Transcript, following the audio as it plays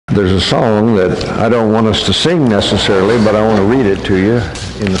There's a song that I don't want us to sing necessarily, but I want to read it to you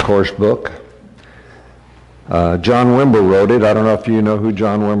in the course book. John Wimber wrote it. I don't know if you know who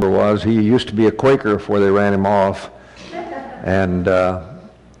John Wimber was. He used to be a Quaker before they ran him off. And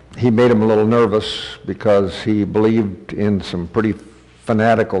he made him a little nervous because he believed in some pretty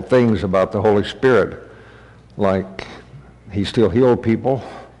fanatical things about the Holy Spirit. Like he still healed people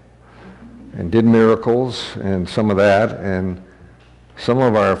and did miracles and some of that. And some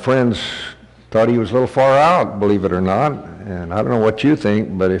of our friends thought he was a little far out, believe it or not. And I don't know what you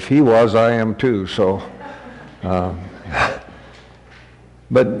think, but if he was, I am too. So,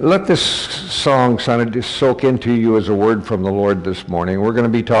 but let this song kind of just soak into you as a word from the Lord this morning. We're going to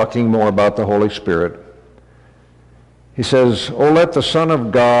be talking more about the Holy Spirit. He says, "Oh, let the Son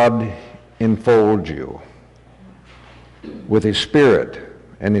of God enfold you with His Spirit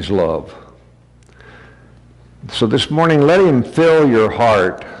and His love." So this morning, let Him fill your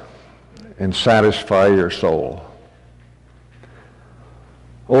heart and satisfy your soul.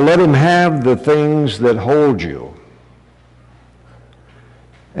 Oh, let Him have the things that hold you.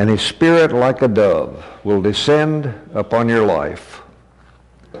 And His Spirit, like a dove, will descend upon your life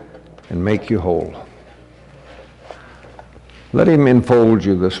and make you whole. Let Him enfold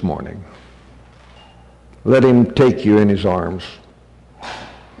you this morning. Let Him take you in His arms.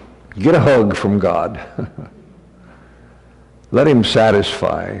 Get a hug from God. Let Him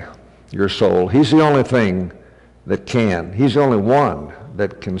satisfy your soul. He's the only thing that can. He's the only one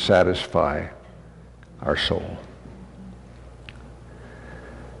that can satisfy our soul.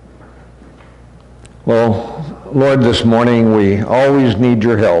 Well, Lord, this morning we always need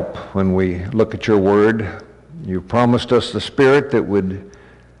your help when we look at your word. You promised us the Spirit that would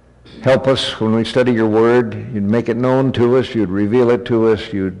help us when we study your word. You'd make it known to us. You'd reveal it to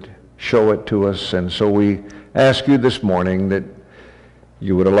us. You'd show it to us. And so we ask you this morning that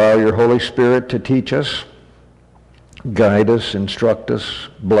you would allow your Holy Spirit to teach us, guide us, instruct us,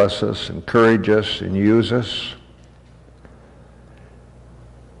 bless us, encourage us, and use us.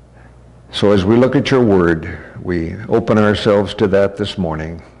 So as we look at your word, we open ourselves to that this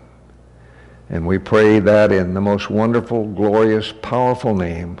morning. And we pray that in the most wonderful, glorious, powerful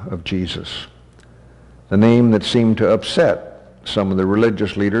name of Jesus, the name that seemed to upset some of the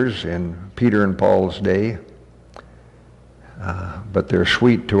religious leaders in Peter and Paul's day, but they're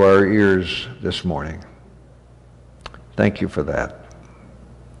sweet to our ears this morning. Thank you for that.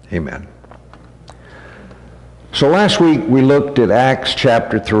 Amen. So last week we looked at Acts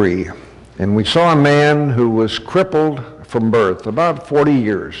chapter 3, and we saw a man who was crippled from birth, about 40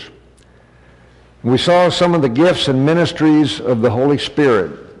 years. We saw some of the gifts and ministries of the Holy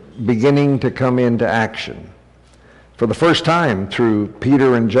Spirit beginning to come into action for the first time through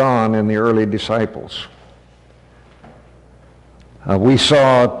Peter and John and the early disciples. We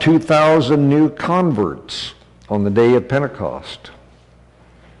saw 2,000 new converts on the day of Pentecost.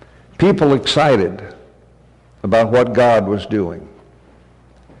 People excited about what God was doing.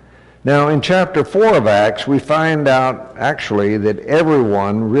 Now, in chapter 4 of Acts, we find out actually that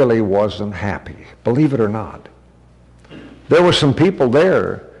everyone really wasn't happy, believe it or not. There were some people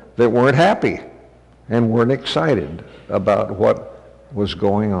there that weren't happy and weren't excited about what was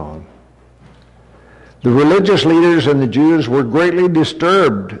going on. The religious leaders and the Jews were greatly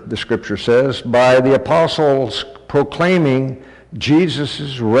disturbed, the scripture says, by the apostles proclaiming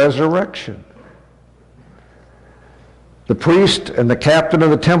Jesus' resurrection. The priest and the captain of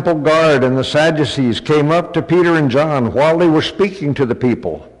the temple guard and the Sadducees came up to Peter and John while they were speaking to the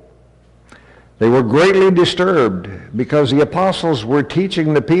people. They were greatly disturbed because the apostles were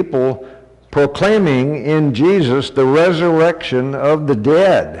teaching the people, proclaiming in Jesus the resurrection of the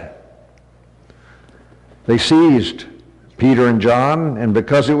dead. They seized Peter and John, and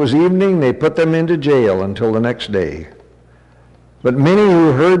because it was evening, they put them into jail until the next day. But many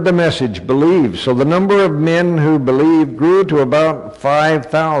who heard the message believed, so the number of men who believed grew to about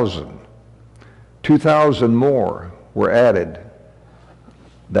 5,000. 2,000 more were added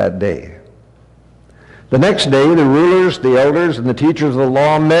that day. The next day, the rulers, the elders, and the teachers of the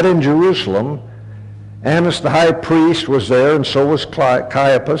law met in Jerusalem. Annas the high priest was there, and so was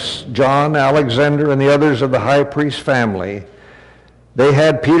Caiaphas, John, Alexander, and the others of the high priest family. They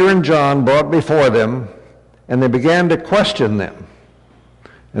had Peter and John brought before them, and they began to question them.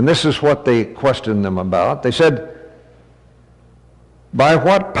 And this is what they questioned them about. They said, "By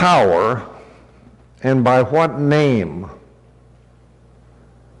what power and by what name?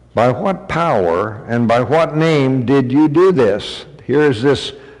 By what power and by what name did you do this?" Here's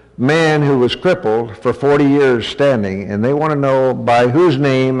this man who was crippled for 40 years standing, and they want to know by whose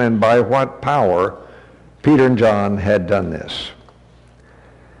name and by what power Peter and John had done this.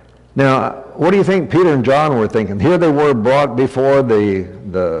 Now, what do you think Peter and John were thinking? Here they were brought before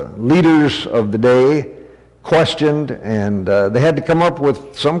the leaders of the day, questioned, and they had to come up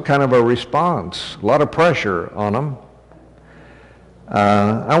with some kind of a response. A lot of pressure on them.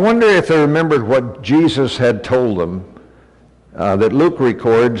 I wonder if they remembered what Jesus had told them that Luke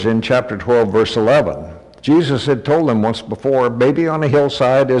records in chapter 12, verse 11. Jesus had told them once before, maybe on a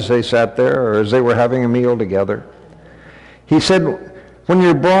hillside as they sat there or as they were having a meal together. He said, when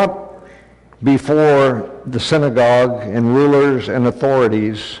you're brought before the synagogue and rulers and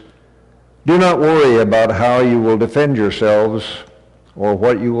authorities, do not worry about how you will defend yourselves or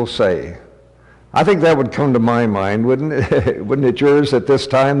what you will say. I think that would come to my mind, wouldn't it? Wouldn't it yours at this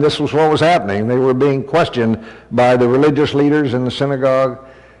time? This was what was happening. They were being questioned by the religious leaders in the synagogue,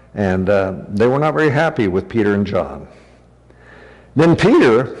 and they were not very happy with Peter and John. Then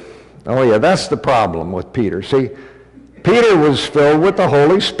Peter, oh yeah, that's the problem with Peter. See, Peter was filled with the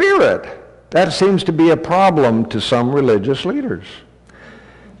Holy Spirit. That seems to be a problem to some religious leaders.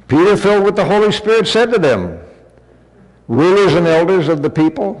 Peter, filled with the Holy Spirit, said to them, rulers and elders of the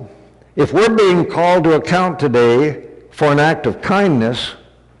people, if we're being called to account today for an act of kindness,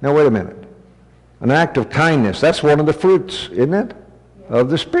 now wait a minute, an act of kindness, that's one of the fruits, isn't it, of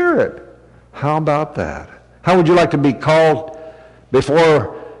the Spirit. How about that? How would you like to be called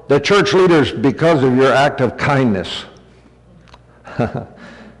before the church leaders because of your act of kindness?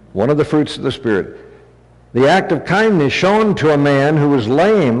 One of the fruits of the Spirit. The act of kindness shown to a man who was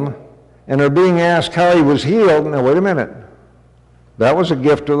lame and are being asked how he was healed. Now wait a minute. That was a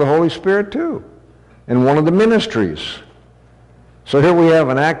gift of the Holy Spirit too, and one of the ministries. So here we have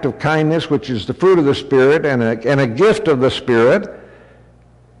an act of kindness, which is the fruit of the Spirit, and a gift of the Spirit.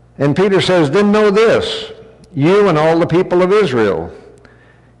 And Peter says, then know this, you and all the people of Israel,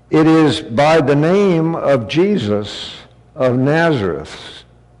 it is by the name of Jesus of Nazareth,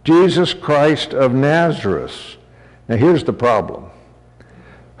 Jesus Christ of Nazareth. Now here's the problem.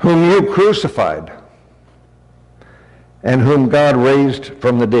 Whom you crucified, and whom God raised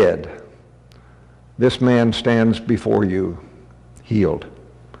from the dead. This man stands before you healed.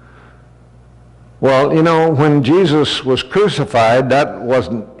 Well, you know, when Jesus was crucified, that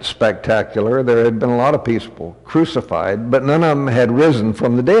wasn't spectacular. There had been a lot of people crucified, but none of them had risen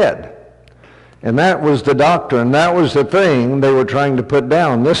from the dead. And that was the doctrine, that was the thing they were trying to put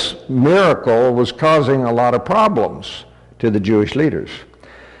down. This miracle was causing a lot of problems to the Jewish leaders.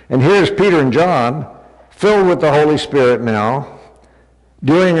 And here's Peter and John, filled with the Holy Spirit now,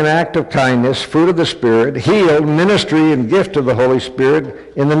 doing an act of kindness, fruit of the Spirit, healed, ministry and gift of the Holy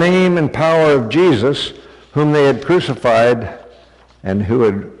Spirit, in the name and power of Jesus, whom they had crucified and who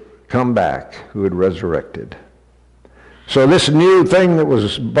had come back, who had resurrected. So this new thing that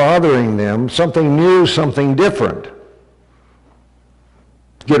was bothering them, something new, something different.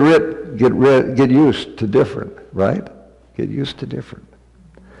 Get used to different, right? Get used to different.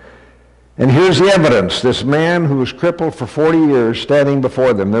 And here's the evidence. This man who was crippled for 40 years standing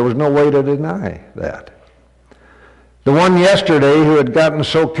before them. There was no way to deny that. The one yesterday who had gotten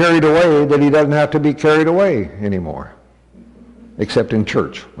so carried away that he doesn't have to be carried away anymore, except in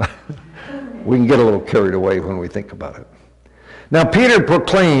church. We can get a little carried away when we think about it. Now Peter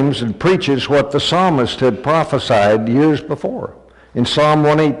proclaims and preaches what the psalmist had prophesied years before. In Psalm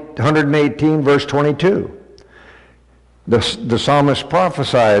 118, verse 22, the psalmist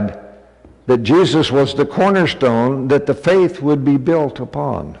prophesied that Jesus was the cornerstone that the faith would be built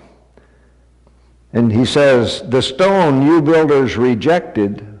upon. And he says, the stone you builders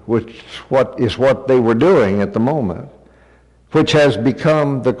rejected, which is what they were doing at the moment, which has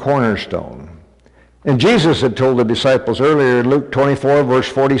become the cornerstone. And Jesus had told the disciples earlier in Luke 24, verse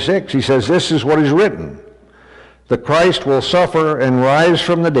 46, he says, this is what is written. The Christ will suffer and rise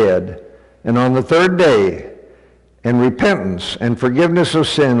from the dead, and on the third day, and repentance and forgiveness of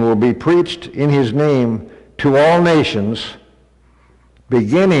sin will be preached in his name to all nations,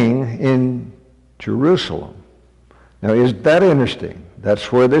 beginning in Jerusalem. Now, isn't that interesting?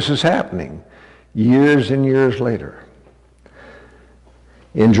 That's where this is happening, years and years later.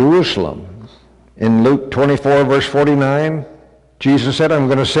 In Jerusalem, in Luke 24, verse 49, Jesus said, I'm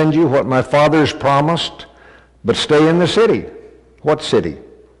going to send you what my Father's promised, but stay in the city. What city?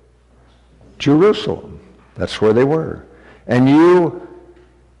 Jerusalem. That's where they were. And you,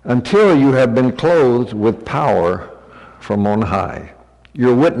 until you have been clothed with power from on high.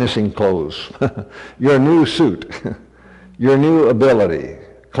 Your witnessing clothes, your new suit, your new ability,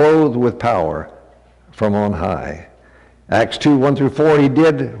 clothed with power from on high. Acts 2, 1 through 4, he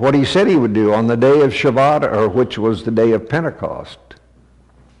did what he said he would do on the day of Shabbat, or which was the day of Pentecost.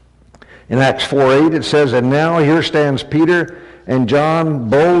 In Acts 4, 8, it says, and now here stands Peter and John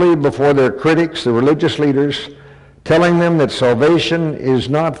boldly before their critics, the religious leaders, telling them that salvation is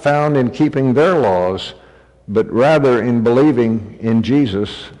not found in keeping their laws, but rather in believing in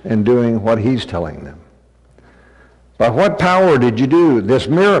Jesus and doing what he's telling them. By what power did you do this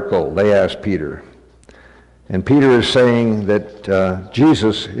miracle? They asked Peter. And Peter is saying that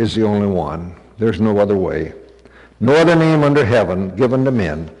Jesus is the only one. There's no other way. No other name under heaven given to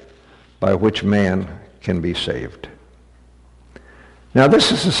men by which man can be saved. Now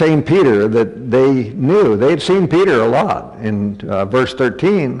this is the same Peter that they knew. They'd seen Peter a lot. In verse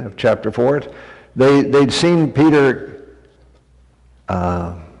 13 of chapter 4, they'd seen Peter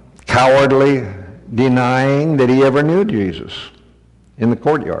cowardly denying that he ever knew Jesus in the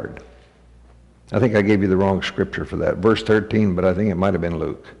courtyard. I think I gave you the wrong scripture for that, verse 13, but I think it might have been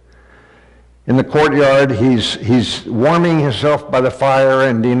Luke. In the courtyard, he's warming himself by the fire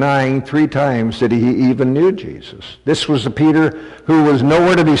and denying 3 times that he even knew Jesus. This was the Peter who was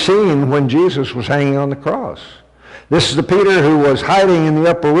nowhere to be seen when Jesus was hanging on the cross. This is the Peter who was hiding in the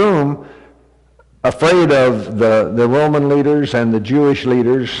upper room, afraid of the Roman leaders and the Jewish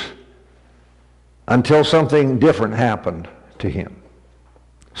leaders, until something different happened to him.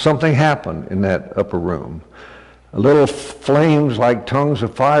 Something happened in that upper room. Little flames like tongues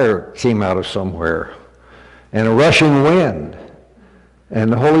of fire came out of somewhere, and a rushing wind, and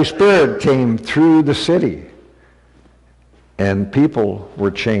the Holy Spirit came through the city, and people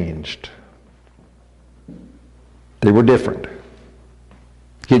were changed. They were different.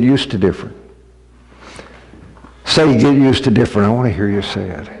 Get used to different. Say, get used to different. I want to hear you say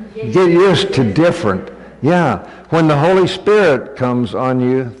it. Get used to different. Yeah, when the Holy Spirit comes on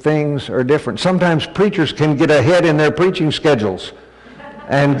you, things are different. Sometimes preachers can get ahead in their preaching schedules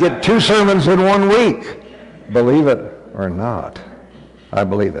and get 2 sermons in 1 week. Believe it or not, I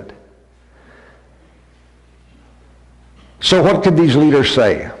believe it. So what could these leaders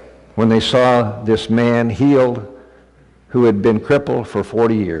say when they saw this man healed who had been crippled for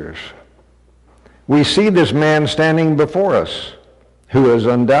 40 years? We see this man standing before us who has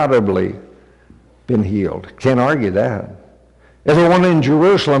undoubtedly been healed. Can't argue that. Everyone in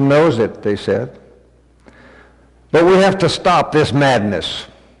Jerusalem knows it, they said. But we have to stop this madness.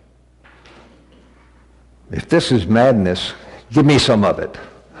 If this is madness, give me some of it.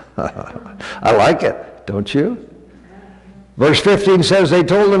 I like it, don't you? Verse 15 says they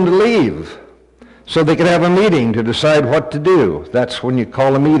told them to leave so they could have a meeting to decide what to do. That's when you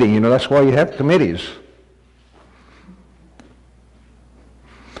call a meeting. You know, that's why you have committees.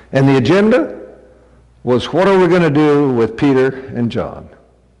 And the agenda was, what are we going to do with Peter and John?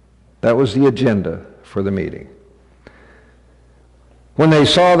 That was the agenda for the meeting. When they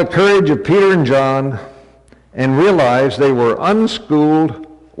saw the courage of Peter and John and realized they were unschooled,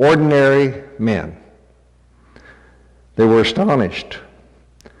 ordinary men, they were astonished.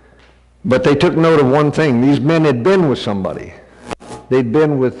 But they took note of one thing. These men had been with somebody. They'd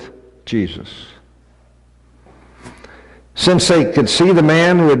been with Jesus. Since they could see the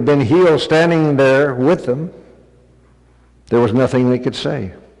man who had been healed standing there with them, there was nothing they could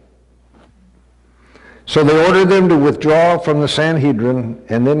say. So they ordered them to withdraw from the Sanhedrin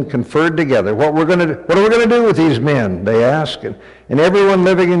and then conferred together. What are we going to do with these men? They asked. And everyone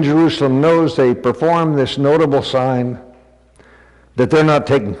living in Jerusalem knows they performed this notable sign that they're not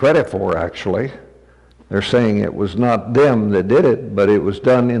taking credit for, actually. They're saying it was not them that did it, but it was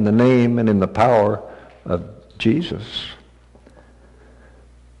done in the name and in the power of Jesus.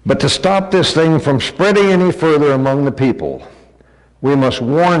 But to stop this thing from spreading any further among the people, we must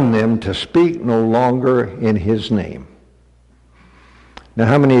warn them to speak no longer in his name. Now,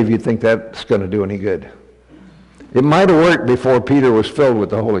 how many of you think that's going to do any good? It might have worked before Peter was filled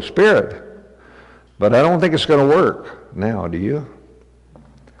with the Holy Spirit, but I don't think it's going to work now, do you?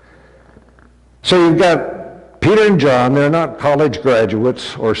 So you've got Peter and John. They're not college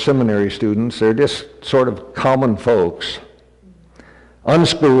graduates or seminary students. They're just sort of common folks.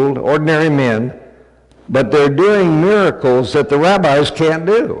 Unschooled, ordinary men, but they're doing miracles that the rabbis can't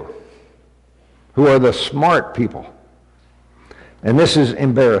do, who are the smart people. And this is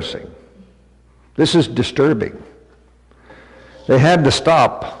embarrassing. This is disturbing. They had to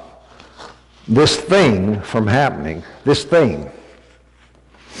stop this thing from happening. This thing.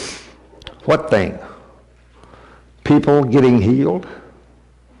 What thing? People getting healed?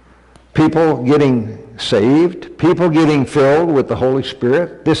 People getting saved, people getting filled with the Holy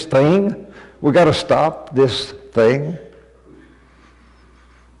Spirit, this thing. We've got to stop this thing.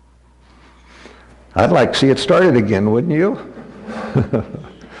 I'd like to see it started again, wouldn't you?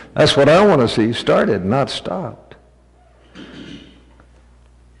 That's what I want to see started, not stopped.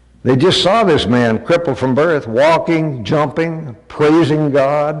 They just saw this man crippled from birth, walking, jumping, praising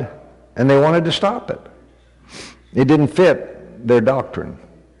God, and they wanted to stop it. It didn't fit their doctrine.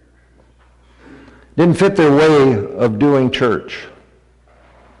 It didn't fit their way of doing church,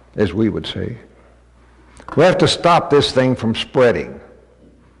 as we would say. We have to stop this thing from spreading.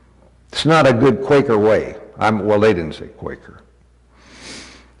 It's not a good Quaker way. Well, they didn't say Quaker.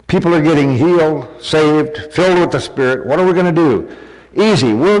 People are getting healed, saved, filled with the Spirit. What are we going to do?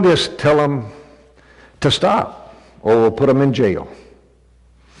 Easy. We'll just tell them to stop, or we'll put them in jail.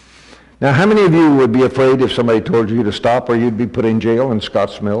 Now, how many of you would be afraid if somebody told you to stop, or you'd be put in jail in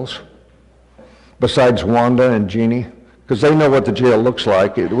Scotts Mills? Besides Wanda and Jeannie? Because they know what the jail looks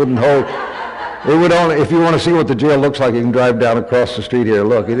like. It wouldn't hold... It would only, if you want to see what the jail looks like, you can drive down across the street here.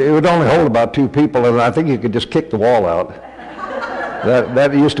 Look, it would only hold about 2 people, and I think you could just kick the wall out.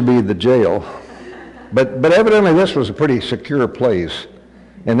 That used to be the jail. But evidently this was a pretty secure place,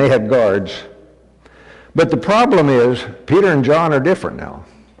 and they had guards. But the problem is, Peter and John are different now.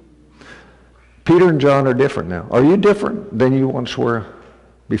 Peter and John are different now. Are you different than you once were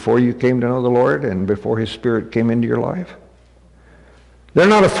before you came to know the Lord and before His Spirit came into your life? They're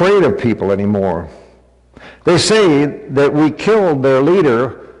not afraid of people anymore. They say that we killed their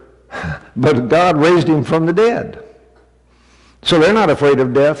leader, but God raised him from the dead. So they're not afraid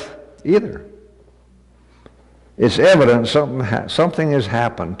of death either. It's evident something has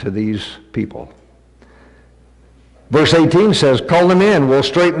happened to these people. Verse 18 says, call them in, we'll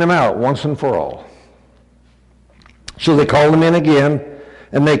straighten them out once and for all. So they called them in again,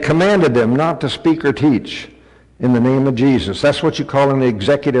 and they commanded them not to speak or teach in the name of Jesus. That's what you call an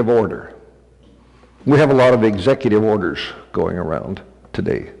executive order. We have a lot of executive orders going around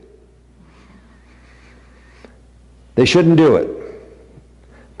today. They shouldn't do it.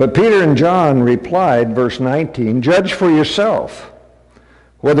 But Peter and John replied, verse 19, judge for yourself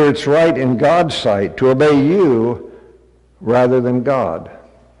whether it's right in God's sight to obey you rather than God.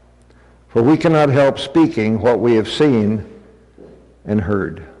 For we cannot help speaking what we have seen and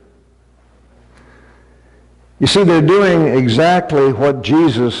heard. You see, they're doing exactly what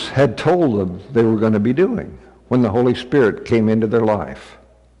Jesus had told them they were going to be doing when the Holy Spirit came into their life.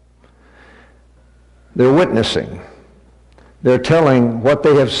 They're witnessing. They're telling what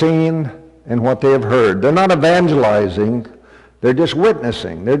they have seen and what they have heard. They're not evangelizing. They're just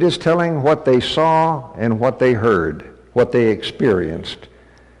witnessing. They're just telling what they saw and what they heard, what they experienced.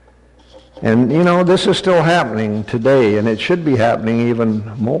 And, you know, this is still happening today, and it should be happening even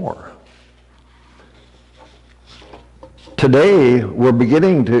more. Today, we're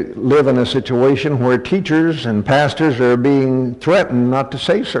beginning to live in a situation where teachers and pastors are being threatened not to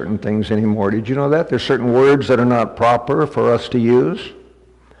say certain things anymore. Did you know that? There's certain words that are not proper for us to use.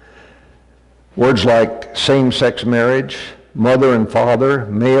 Words like same-sex marriage, mother and father,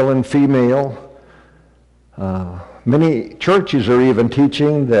 male and female. Many churches are even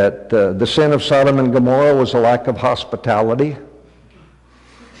teaching that the sin of Sodom and Gomorrah was a lack of hospitality.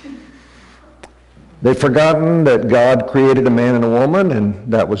 They've forgotten that God created a man and a woman,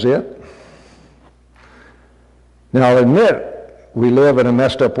 and that was it. Now, I'll admit, we live in a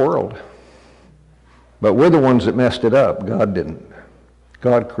messed up world. But we're the ones that messed it up. God didn't.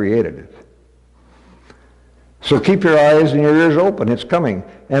 God created it. So keep your eyes and your ears open. It's coming.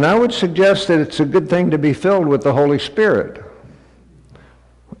 And I would suggest that it's a good thing to be filled with the Holy Spirit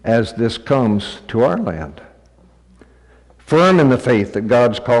as this comes to our land. Firm in the faith that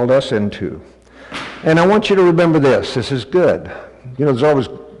God's called us into. And I want you to remember this. This is good. You know, there's always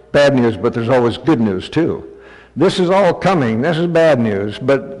bad news, but there's always good news too. This is all coming. This is bad news,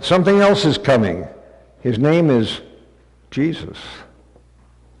 but something else is coming. His name is Jesus.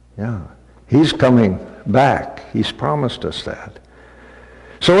 Yeah. He's coming back. He's promised us that.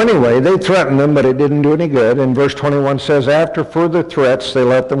 So anyway, they threatened them, but it didn't do any good. And verse 21 says, after further threats, they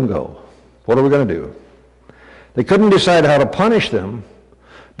let them go. What are we going to do? They couldn't decide how to punish them,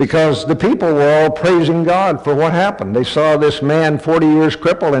 because the people were all praising God for what happened. They saw this man 40 years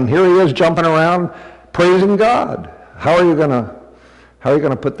crippled, and here he is jumping around praising God. How are you going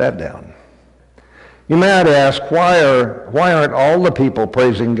to put that down? You might ask, why aren't all the people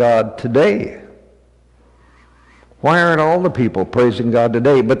praising God today? Why aren't all the people praising God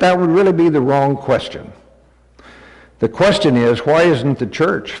today? But that would really be the wrong question. The question is, why isn't the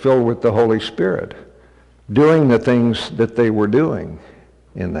church filled with the Holy Spirit doing the things that they were doing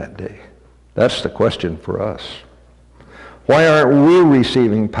in that day? That's the question for us. Why aren't we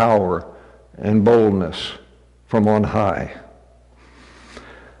receiving power and boldness from on high?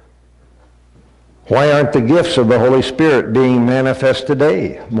 Why aren't the gifts of the Holy Spirit being manifest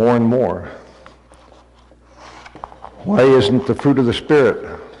today more and more? Why isn't the fruit of the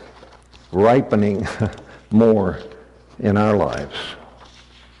Spirit ripening more in our lives.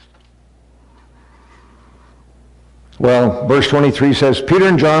 Well, verse 23 says, Peter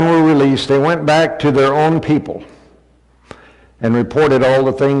and John were released. They went back to their own people and reported all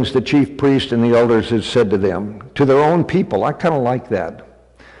the things the chief priest and the elders had said to them. To their own people. I kind of like that.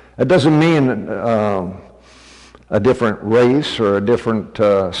 It doesn't mean a different race or a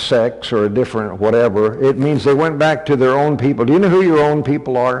different sex or a different whatever. It means they went back to their own people. Do you know who your own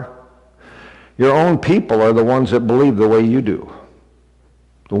people are? Your own people are the ones that believe the way you do.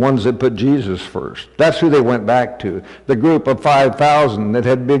 The ones that put Jesus first. That's who they went back to. The group of 5,000 that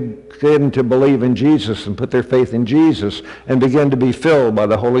had begun to believe in Jesus and put their faith in Jesus and began to be filled by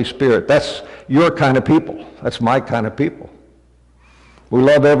the Holy Spirit. That's your kind of people. That's my kind of people. We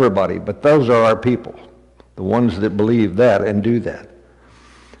love everybody, but those are our people. The ones that believe that and do that.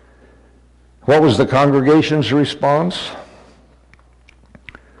 What was the congregation's response?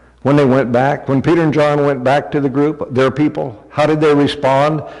 When they went back, when Peter and John went back to the group, their people, how did they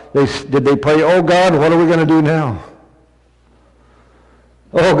respond? Did they pray, oh God, what are we going to do now?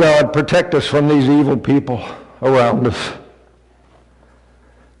 Oh God, protect us from these evil people around us.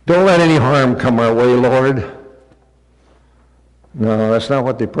 Don't let any harm come our way, Lord. No, that's not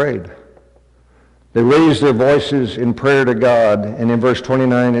what they prayed. They raised their voices in prayer to God, and in verse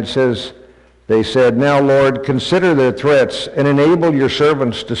 29 it says, they said, now, Lord, consider their threats and enable your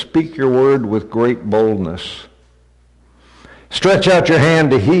servants to speak your word with great boldness. Stretch out your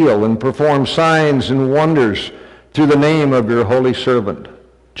hand to heal and perform signs and wonders through the name of your holy servant,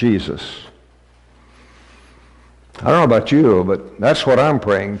 Jesus. I don't know about you, but that's what I'm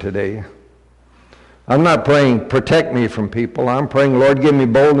praying today. I'm not praying, protect me from people. I'm praying, Lord, give me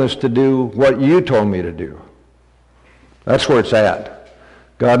boldness to do what you told me to do. That's where it's at.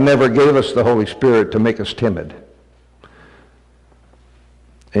 God never gave us the Holy Spirit to make us timid.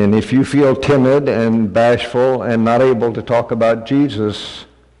 And if you feel timid and bashful and not able to talk about Jesus,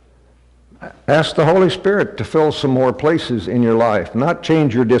 ask the Holy Spirit to fill some more places in your life. Not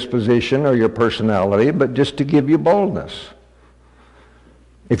change your disposition or your personality, but just to give you boldness.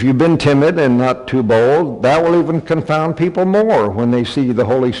 If you've been timid and not too bold, that will even confound people more when they see the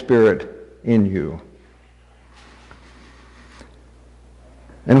Holy Spirit in you.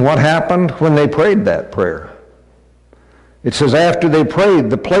 And what happened when they prayed that prayer? It says after they prayed,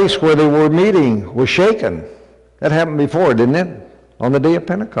 the place where they were meeting was shaken. That happened before, didn't it? On the day of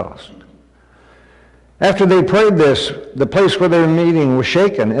Pentecost. After they prayed this, the place where they were meeting was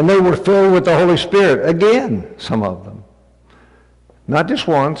shaken, and they were filled with the Holy Spirit. Again, some of them. Not just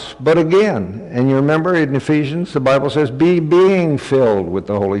once, but again. And you remember in Ephesians, the Bible says, be being filled with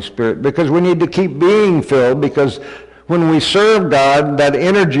the Holy Spirit. Because we need to keep being filled, because when we serve God, that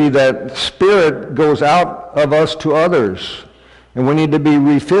energy, that spirit goes out of us to others. And we need to be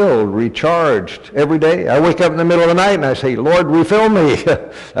refilled, recharged every day. I wake up in the middle of the night and I say, Lord, refill me.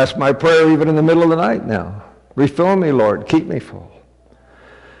 That's my prayer even in the middle of the night now. Refill me, Lord. Keep me full.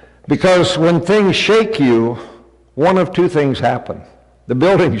 Because when things shake you, one of two things happen. The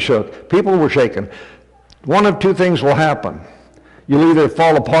building shook. People were shaken. One of two things will happen. You'll either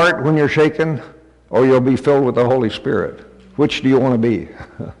fall apart when you're shaken, or you'll be filled with the Holy Spirit. Which do you want to be?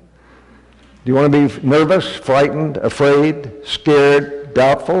 Do you want to be nervous, frightened, afraid, scared,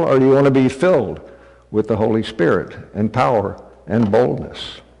 doubtful, or do you want to be filled with the Holy Spirit and power and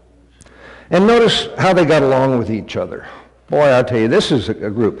boldness? And notice how they got along with each other. Boy, I tell you, this is a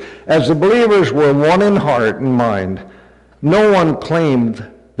group. As the believers were one in heart and mind, no one claimed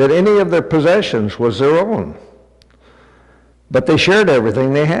that any of their possessions was their own. But they shared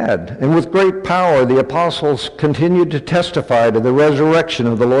everything they had. And with great power, the apostles continued to testify to the resurrection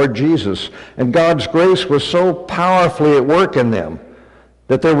of the Lord Jesus. And God's grace was so powerfully at work in them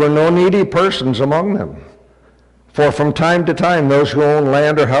that there were no needy persons among them. For from time to time, those who owned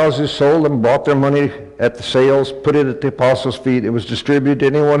land or houses sold them, bought their money at the sales, put it at the apostles' feet. It was distributed to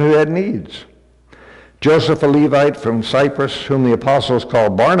anyone who had needs. Joseph, a Levite from Cyprus, whom the apostles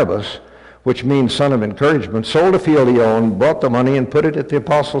called Barnabas, which means son of encouragement, sold a field he owned, brought the money, and put it at the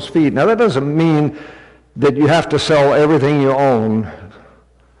apostles' feet. Now, that doesn't mean that you have to sell everything you own.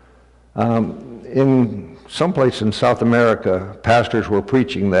 In some place in South America, pastors were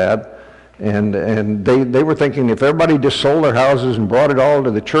preaching that, and they were thinking if everybody just sold their houses and brought it all to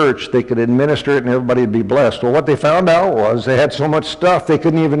the church, they could administer it and everybody would be blessed. Well, what they found out was they had so much stuff they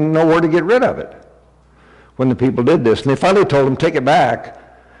couldn't even know where to get rid of it when the people did this. And they finally told them, take it back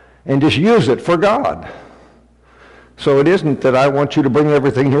and just use it for God. So it isn't that I want you to bring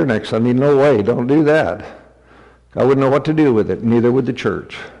everything here next. I mean, no way, don't do that. I wouldn't know what to do with it, neither would the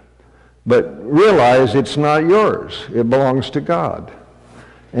church. But realize it's not yours. It belongs to God.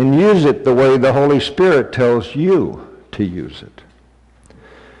 and use it the way the Holy Spirit tells you to use it.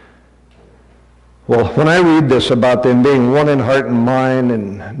 Well, when I read this about them being one in heart and mind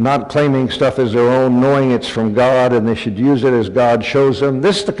and not claiming stuff as their own, knowing it's from God and they should use it as God shows them,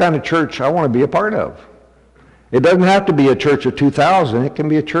 this is the kind of church I want to be a part of. It doesn't have to be a church of 2,000. It can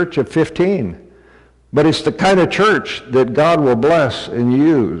be a church of 15. But it's the kind of church that God will bless and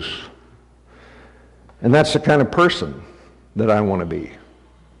use. And that's the kind of person that I want to be.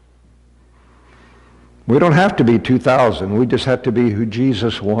 We don't have to be 2,000. We just have to be who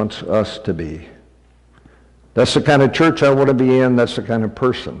Jesus wants us to be. That's the kind of church I want to be in. That's the kind of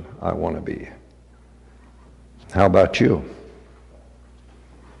person I want to be. How about you?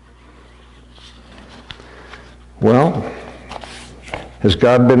 Well, has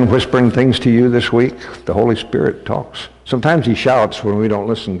God been whispering things to you this week? The Holy Spirit talks. Sometimes he shouts when we don't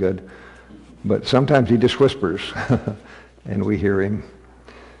listen good, but sometimes he just whispers and we hear him.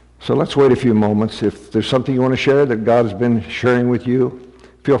 So let's wait a few moments. If there's something you want to share that God has been sharing with you,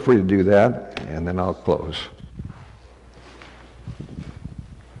 feel free to do that, and then I'll close.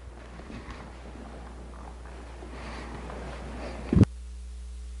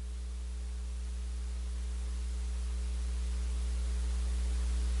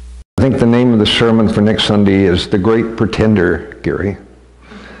 I think the name of the sermon for next Sunday is The Great Pretender, Gary.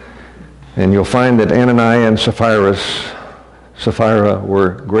 And you'll find that Ananias and Sapphira were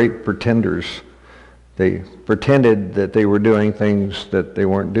great pretenders. They pretended that they were doing things that they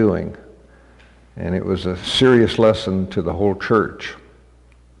weren't doing. And it was a serious lesson to the whole church.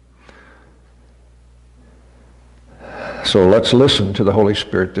 So let's listen to the Holy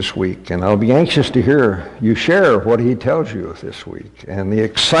Spirit this week, and I'll be anxious to hear you share what he tells you this week and the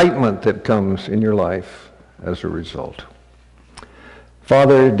excitement that comes in your life as a result.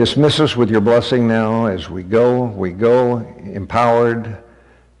 Father, dismiss us with your blessing now as we go empowered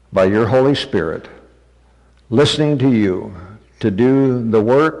by your Holy Spirit, listening to you to do the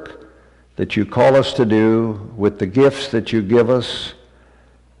work that you call us to do with the gifts that you give us.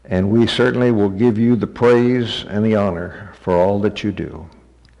 And we certainly will give you the praise and the honor for all that you do.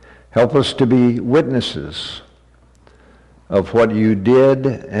 Help us to be witnesses of what you did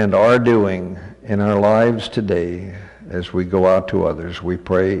and are doing in our lives today as we go out to others. We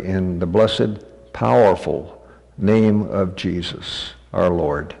pray in the blessed, powerful name of Jesus, our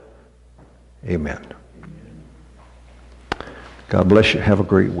Lord. Amen. God bless you. Have a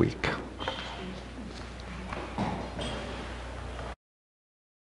great week.